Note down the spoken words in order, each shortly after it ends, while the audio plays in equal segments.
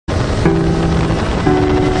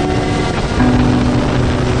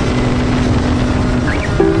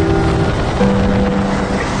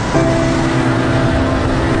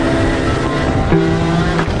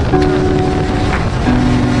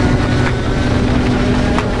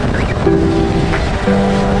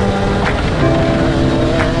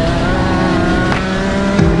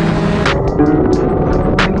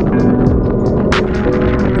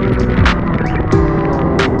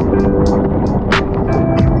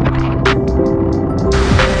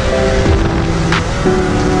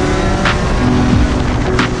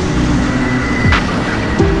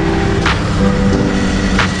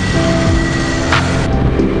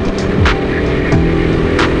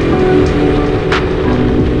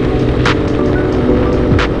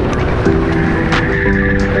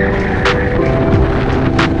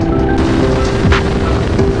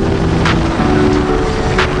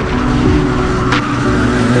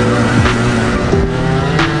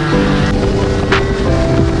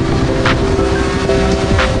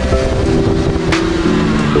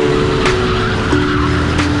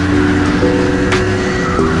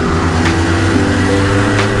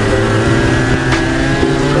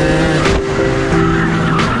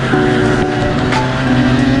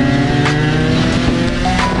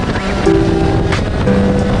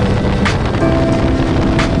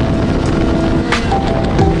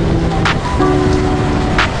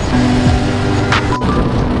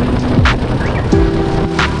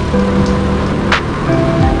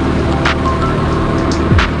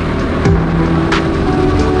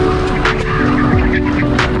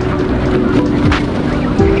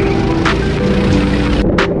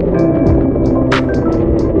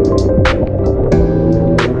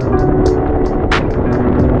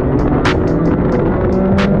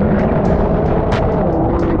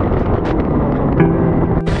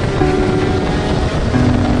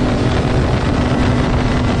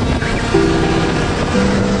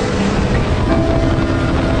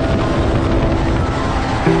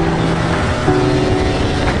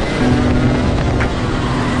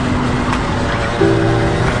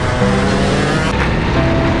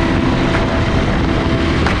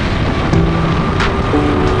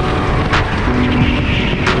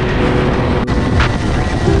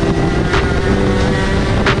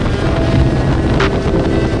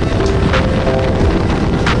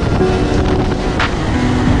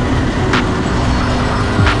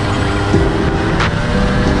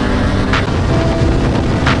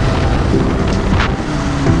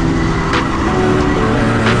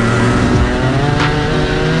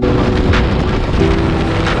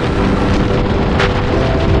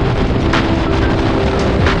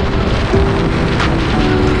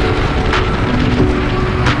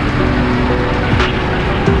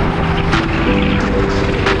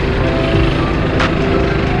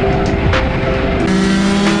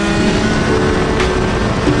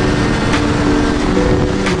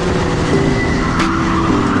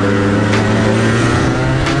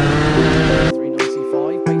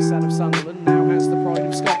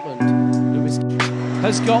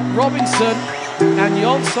Robinson, and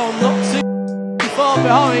Jonsson not too far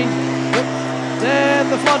behind. But there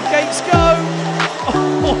the floodgates go.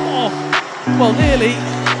 Well, nearly.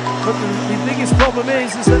 But the biggest problem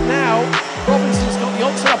is that now Robinson's got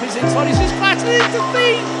Jonsson up his inside. He's just clattered into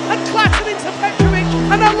Thien and clattered into Petrović,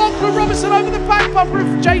 and now Lachlan Robinson over the back bumper of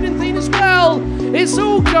Jaden Thien as well. It's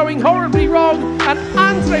all going horribly wrong, and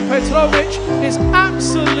Andrej Petrović is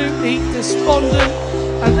absolutely despondent.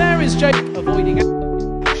 And there is Jaden avoiding action.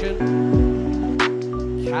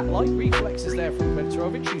 Cat-like reflexes there from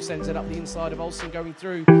Petrović, who sends it up the inside of Olsen, going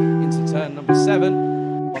through into turn number 7.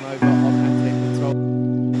 One over on Andrej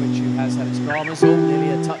Petrović, who has had his dramas all, nearly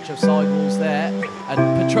a touch of sidewalls there. And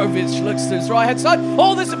Petrović looks to his right-hand side.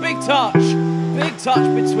 Oh, there's a big touch! Big touch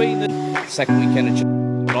between the second weekend of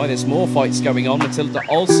July. There's more fights going on. Matilda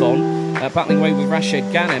Olson battling away with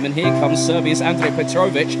Rashid Ganem, and here comes Serbia's Andrej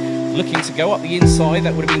Petrović looking to go up the inside.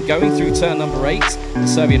 That would have been going through turn number 8. The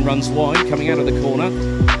Serbian runs wide, coming out of the corner.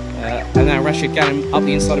 And now Rashid Ganem up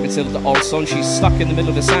the inside of Matilda Olson. She's stuck in the middle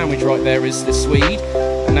of the sandwich right there is the Swede.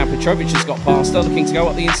 And now Petrović has got past her, looking to go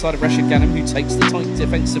up the inside of Rashid Ganem, who takes the tight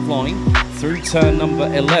defensive line through turn number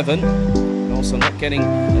 11. And also not getting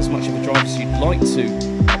as much of a drive as you'd like to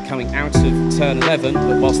coming out of turn 11,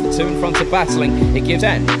 but whilst the two in front are battling, it gives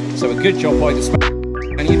 10. So a good job by the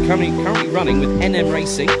Spaniard, currently running with NM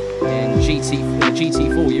Racing in the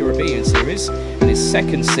GT4 European Series in his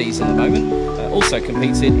second season at the moment. Also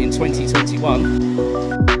competed in 2021.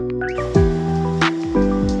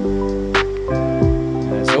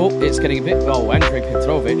 So it's getting a bit. Oh, Andrej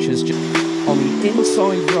Petrović is just on the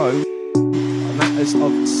inside row, and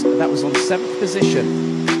that was on 7th position.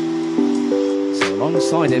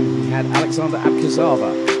 Alongside him, he had Alexander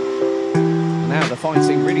Abkazava. Now the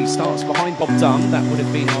fighting really starts behind Bob Dunn. That would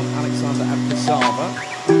have been on Alexander Abkazava.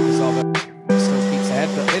 Abkazava still keeps ahead,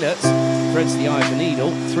 but Lillert threads the eye of the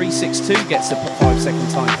needle. 3.62 gets a 5-second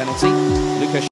time penalty. Lucas